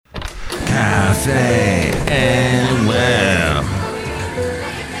Faye and Will.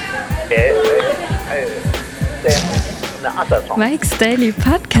 Mike's Daily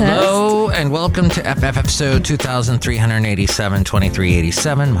Podcast. Hello and welcome to FF episode 2387,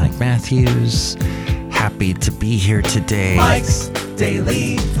 2387. Mike Matthews. Happy to be here today. Mike's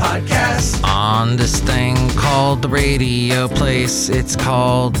Daily Podcast. On this thing called the radio place. It's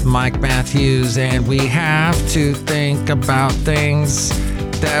called Mike Matthews, and we have to think about things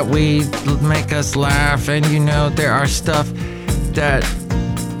that we make us laugh. And you know, there are stuff that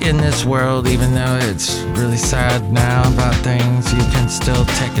in this world, even though it's really sad now about things, you can still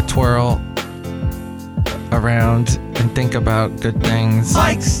take a twirl around and think about good things.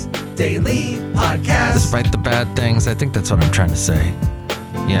 Mike's Daily Podcast. Despite the bad things, I think that's what I'm trying to say.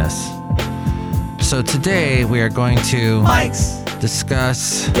 Yes. So today we are going to Mike's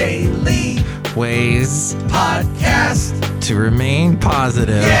discuss Daily ways Podcast to remain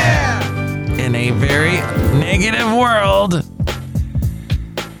positive in a very negative world.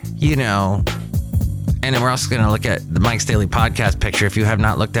 You know, and then we're also going to look at the Mike's Daily Podcast picture. If you have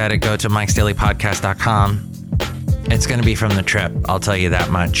not looked at it, go to mikesdailypodcast.com. It's going to be from the trip, I'll tell you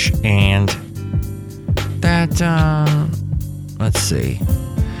that much. And that, let's see.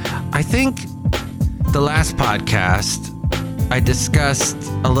 I think the last podcast, I discussed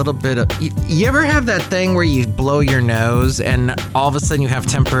a little bit of... You ever have that thing where you blow your nose and all of a sudden you have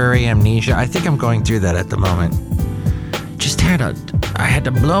temporary amnesia? I think I'm going through that at the moment. I had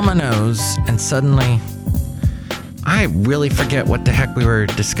to blow my nose, and suddenly I really forget what the heck we were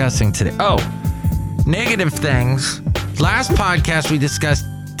discussing today. Oh, negative things. Last podcast we discussed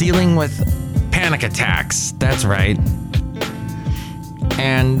dealing with panic attacks. That's right.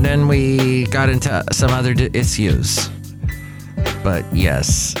 And then we got into some other issues. But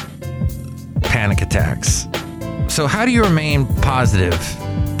yes, panic attacks. So how do you remain positive?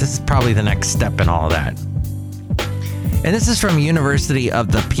 This is probably the next step in all of that. And this is from University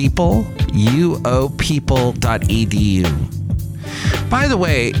of the People, uopeople.edu. By the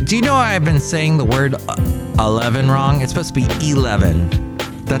way, do you know I've been saying the word 11 wrong? It's supposed to be 11.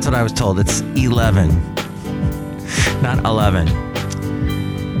 That's what I was told. It's 11, not 11.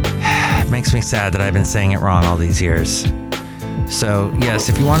 It makes me sad that I've been saying it wrong all these years. So, yes,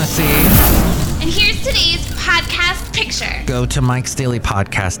 if you want to see... And here's today's podcast picture. Go to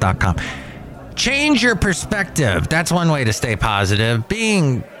mikesdailypodcast.com. Change your perspective. That's one way to stay positive.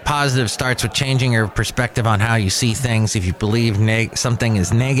 Being positive starts with changing your perspective on how you see things. If you believe something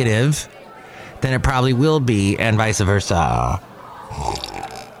is negative, then it probably will be, and vice versa.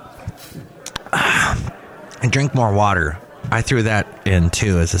 And drink more water. I threw that in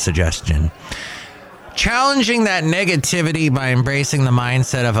too as a suggestion. Challenging that negativity by embracing the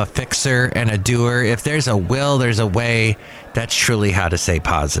mindset of a fixer and a doer. If there's a will, there's a way. That's truly how to stay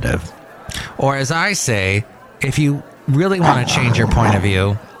positive. Or as I say, if you really want to change your point of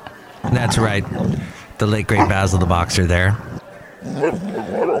view, that's right, the late great Basil the Boxer there.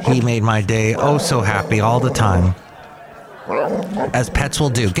 He made my day oh so happy all the time. As pets will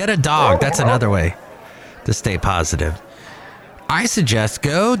do. Get a dog. That's another way to stay positive. I suggest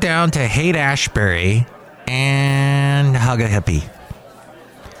go down to Haight-Ashbury and hug a hippie.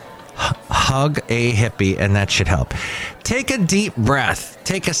 Hug a hippie, and that should help. Take a deep breath.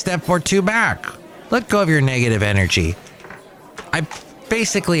 Take a step or two back. Let go of your negative energy. I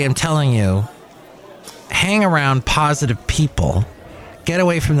basically am telling you, hang around positive people. Get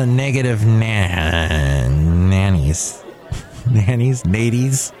away from the negative nannies. Nannies?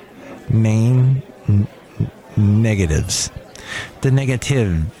 Nadies? Negatives. The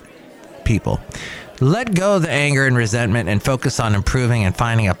negative people. Let go of the anger and resentment and focus on improving and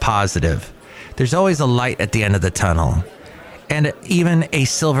finding a positive. There's always a light at the end of the tunnel, and even a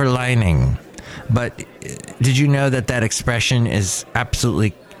silver lining. But did you know that expression is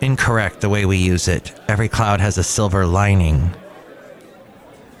absolutely incorrect the way we use it? Every cloud has a silver lining.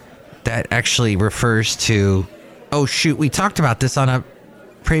 That actually refers to... Oh, shoot, we talked about this on a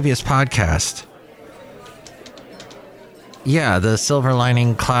previous podcast. Yeah, the silver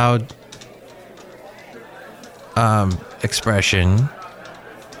lining cloud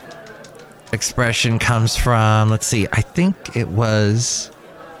expression comes from, let's see, I think it was,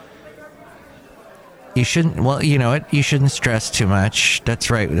 you shouldn't stress too much.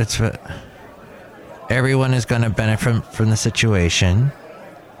 That's right. That's what everyone is going to benefit from the situation.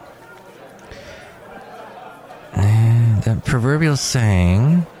 And the proverbial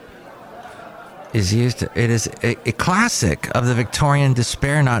saying is used. It is a classic of the Victorian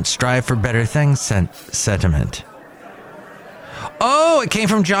despair not strive for better things sentiment. Oh, it came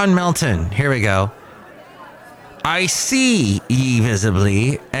from John Milton. Here we go. I see ye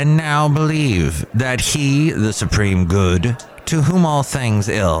visibly, and now believe that he, the supreme good, to whom all things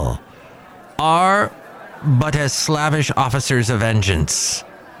ill, are but as slavish officers of vengeance,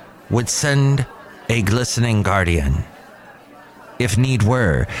 would send a glistening guardian, if need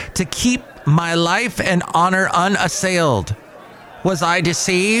were, to keep my life and honor unassailed. Was I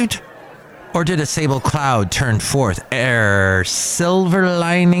deceived? Or did a sable cloud turn forth ere silver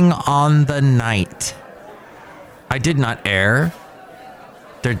lining on the night? I did not err.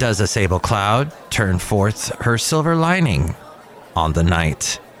 There does a sable cloud turn forth her silver lining on the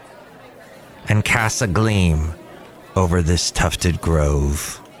night, and cast a gleam over this tufted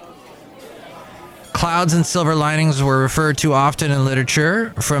grove. Clouds and silver linings were referred to often in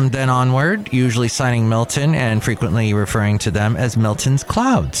literature from then onward, usually citing Milton and frequently referring to them as Milton's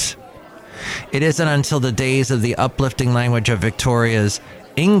clouds. It isn't until the days of the uplifting language of Victoria's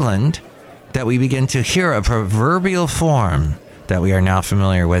England that we begin to hear a proverbial form that we are now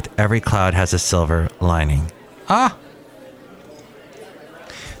familiar with. Every cloud has a silver lining.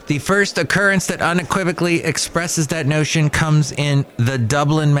 The first occurrence that unequivocally expresses that notion comes in the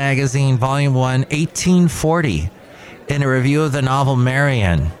Dublin Magazine, Volume 1, 1840, in a review of the novel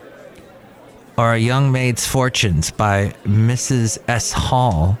Marian, or A Young Maid's Fortunes by Mrs. S.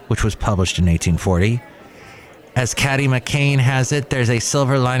 Hall, which was published in 1840. As Caddy McCain has it, there's a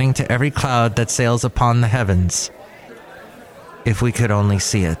silver lining to every cloud that sails upon the heavens. If we could only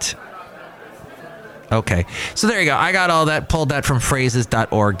see it. Okay, so there you go. I got all that, pulled that from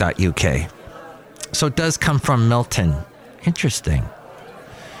phrases.org.uk. So it does come from Milton. Interesting.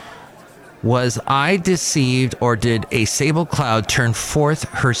 Was I deceived, or did a sable cloud turn forth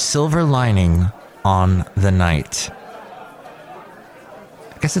her silver lining on the night?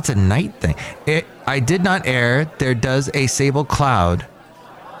 I guess it's a night thing. I did not err. There does a sable cloud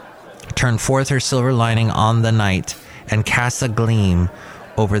turn forth her silver lining on the night, and cast a gleam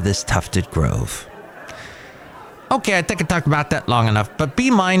over this tufted grove. Okay, I think I talked about that long enough, but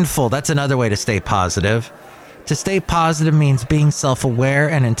be mindful. That's another way to stay positive. To stay positive means being self-aware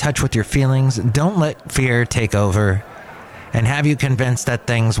and in touch with your feelings. Don't let fear take over and have you convinced that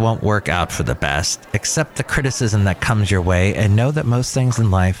things won't work out for the best. Accept the criticism that comes your way and know that most things in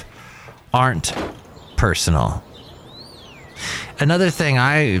life aren't personal. Another thing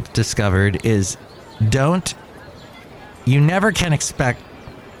I've discovered is you never can expect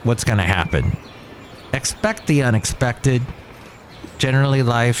what's going to happen. Expect the unexpected. Generally,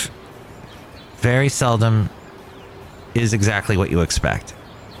 life very seldom is exactly what you expect.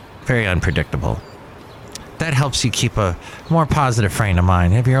 Very unpredictable. That helps you keep a more positive frame of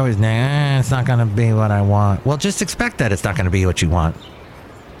mind. If you're always, it's not going to be what I want. Well, just expect that it's not going to be what you want.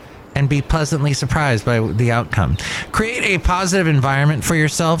 And be pleasantly surprised by the outcome. Create a positive environment for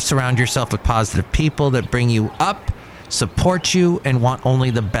yourself. Surround yourself with positive people that bring you up, support you, and want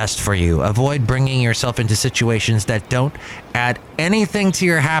only the best for you. Avoid bringing yourself into situations that don't add anything to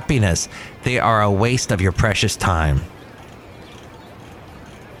your happiness. They are a waste of your precious time.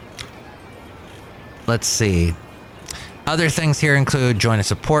 Let's see. Other things here include join a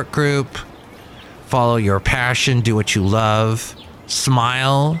support group, follow your passion, do what you love,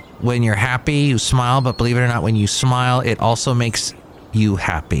 smile when you're happy. You smile, but believe it or not, when you smile, it also makes you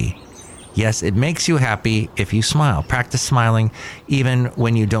happy. Yes, it makes you happy if you smile. Practice smiling even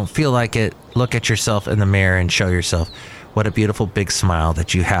when you don't feel like it. Look at yourself in the mirror and show yourself what a beautiful big smile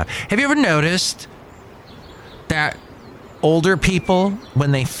that you have. Have you ever noticed that older people,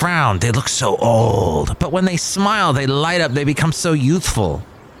 when they frown, they look so old, but when they smile, they light up, they become so youthful?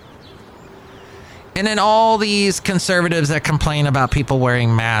 And then all these conservatives that complain about people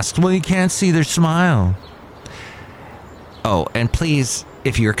wearing masks, well, you can't see their smile. Oh, and please,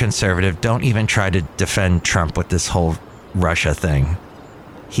 if you're conservative, don't even try to defend Trump with this whole Russia thing.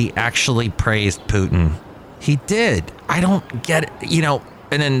 He actually praised Putin. He did. I don't get it,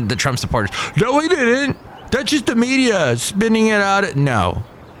 and then the Trump supporters, no, he didn't. That's just the media spinning it out. No.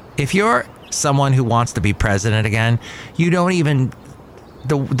 If you're someone who wants to be president again, you don't even...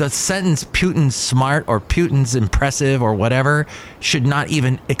 The sentence Putin's smart or Putin's impressive or whatever should not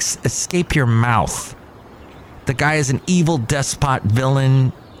even escape your mouth. The guy is an evil despot,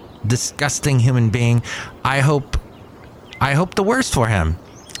 villain, disgusting human being. I hope the worst for him.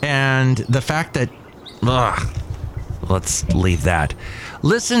 And the fact that... let's leave that.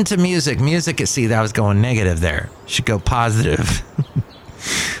 Listen to music. See, that was going negative there. Should go positive.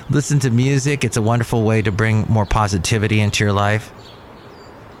 Listen to music. It's a wonderful way to bring more positivity into your life.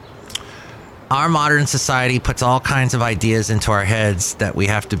 Our modern society puts all kinds of ideas into our heads that we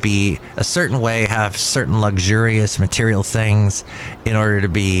have to be a certain way, have certain luxurious material things in order to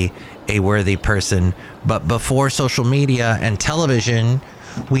be a worthy person. But before social media and television,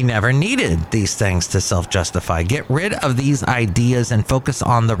 we never needed these things to self-justify. Get rid of these ideas and focus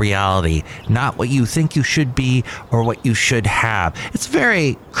on the reality, not what you think you should be or what you should have. It's a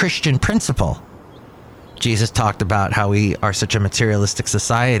very Christian principle. Jesus talked about how we are such a materialistic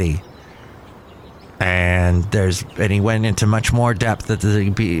society. And he went into much more depth that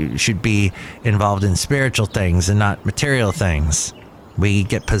should be involved in spiritual things and not material things. We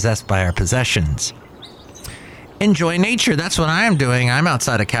get possessed by our possessions. Enjoy nature. That's what I am doing. I'm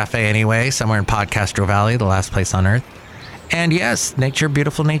outside a cafe anyway, somewhere in Podcastro Valley, the last place on earth. And yes, nature,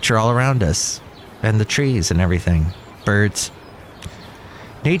 beautiful nature all around us. And the trees and everything. Birds.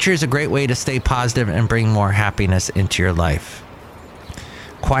 Nature is a great way to stay positive and bring more happiness into your life.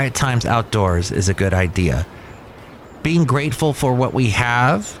 Quiet times outdoors is a good idea. Being grateful for what we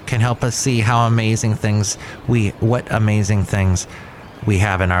have can help us see what amazing things we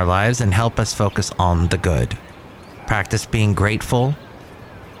have in our lives and help us focus on the good. Practice being grateful.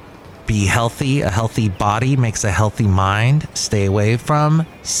 Be healthy. A healthy body makes a healthy mind. Stay away from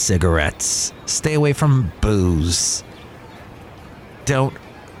cigarettes. Stay away from booze. Don't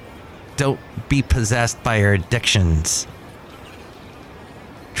be possessed by your addictions.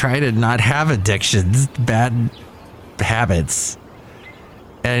 Try to not have addictions, bad habits.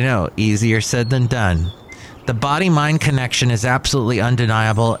 And I know, easier said than done. The body-mind connection is absolutely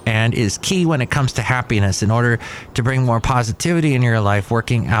undeniable and is key when it comes to happiness. In order to bring more positivity in your life,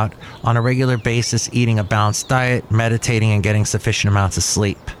 working out on a regular basis, eating a balanced diet, meditating, and getting sufficient amounts of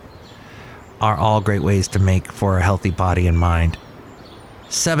sleep are all great ways to make for a healthy body and mind.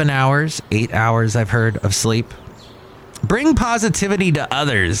 7 hours, 8 hours I've heard of sleep. Bring positivity to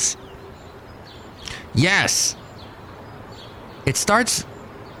others. Yes. It starts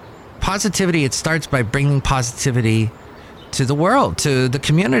by bringing positivity to the world, to the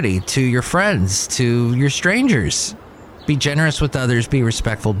community, to your friends, to your strangers. Be generous with others, be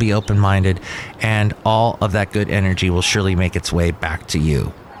respectful, be open-minded, and all of that good energy will surely make its way back to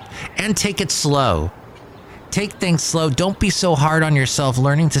you. And take it slow. Take things slow. Don't be so hard on yourself.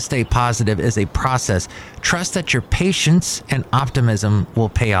 Learning to stay positive is a process. Trust that your patience and optimism will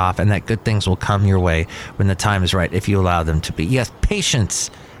pay off and that good things will come your way when the time is right, if you allow them to be. Yes,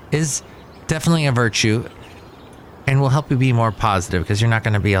 patience is definitely a virtue and will help you be more positive because you're not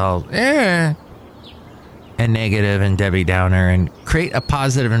going to be all and negative and Debbie Downer, and create a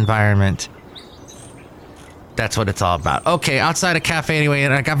positive environment. That's what it's all about. Okay, outside a cafe anyway,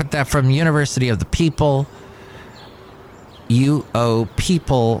 and I got that from University of the People.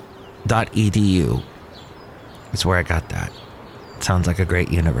 uopeople.edu is where I got that. Sounds like a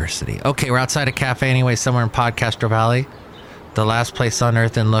great university. Okay, we're outside a cafe anyway, somewhere in Podcastro Valley. The last place on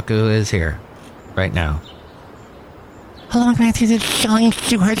earth in Luku is here, right now. Hello, Matthew. This is Shelley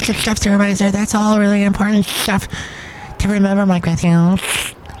Stewart, the chef supervisor. That's all really important stuff to remember, Mike Matthew.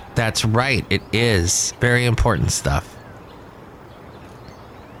 That's right. It is very important stuff.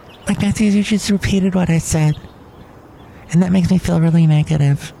 Mike Matthews, you just repeated what I said. And that makes me feel really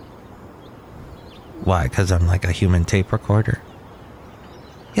negative. Why? Because I'm like a human tape recorder?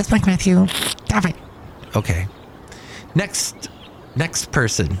 Yes, Mike Matthew. Stop it. Okay. Next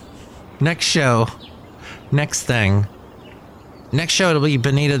person. Next show. Next thing. Next show, it'll be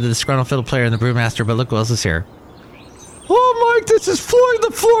Benita, the disgruntled fiddle player, and the brewmaster, but look who else is here. Oh, Mike, this is Floyd the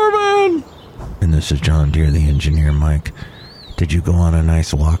Floorman! And this is John Deere, the engineer. Mike, did you go on a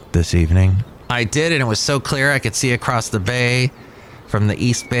nice walk this evening? I did, and it was so clear I could see across the bay from the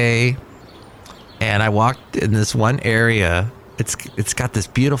East Bay. And I walked in this one area. It's got this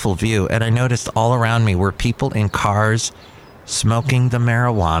beautiful view, and I noticed all around me were people in cars smoking the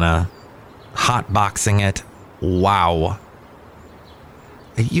marijuana, hotboxing it. Wow.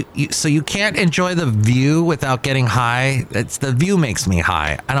 So you can't enjoy the view without getting high? The view makes me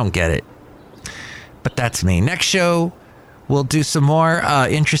high. I don't get it. But that's me. Next show, we'll do some more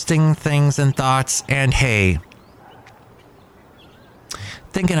interesting things and thoughts. And hey,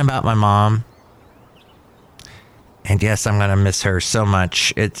 thinking about my mom. And yes, I'm going to miss her so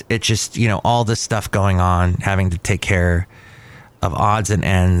much. It's just, all this stuff going on, having to take care of odds and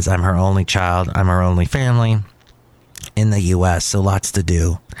ends. I'm her only child. I'm her only family in the U.S., so lots to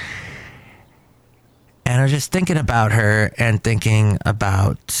do. And I was just thinking about her and thinking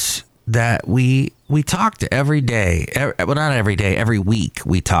about that we talked every day. Well, not every day, every week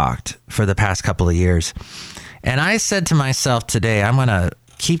we talked for the past couple of years. And I said to myself today, I'm going to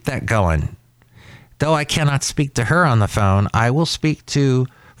keep that going. Though I cannot speak to her on the phone, I will speak to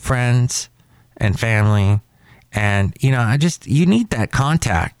friends and family. And, you need that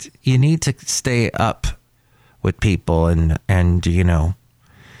contact. You need to stay up with people and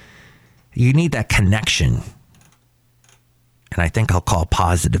You need that connection. And I think I'll call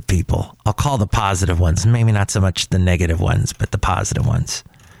positive people. I'll call the positive ones. Maybe not so much the negative ones, but the positive ones.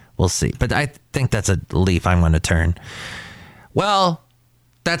 We'll see. But I think that's a leaf I'm going to turn. Well,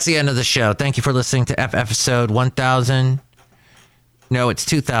 that's the end of the show. Thank you for listening to episode 1000. No, it's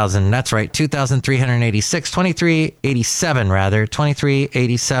 2000. That's right. 2386. 2387, rather.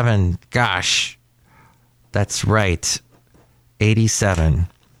 2387. Gosh. That's right. 87.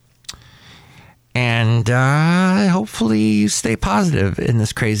 And hopefully you stay positive in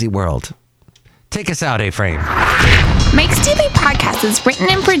this crazy world. Take us out, A-Frame. Mike's Daily Podcast is written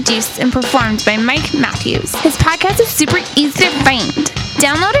and produced and performed by Mike Matthews. His podcast is super easy to find.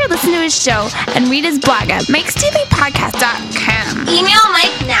 Download or listen to his show and read his blog at mikesdailypodcast.com. Email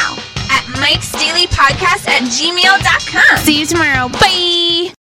Mike now at mikesdailypodcast@gmail.com. See you tomorrow. Bye!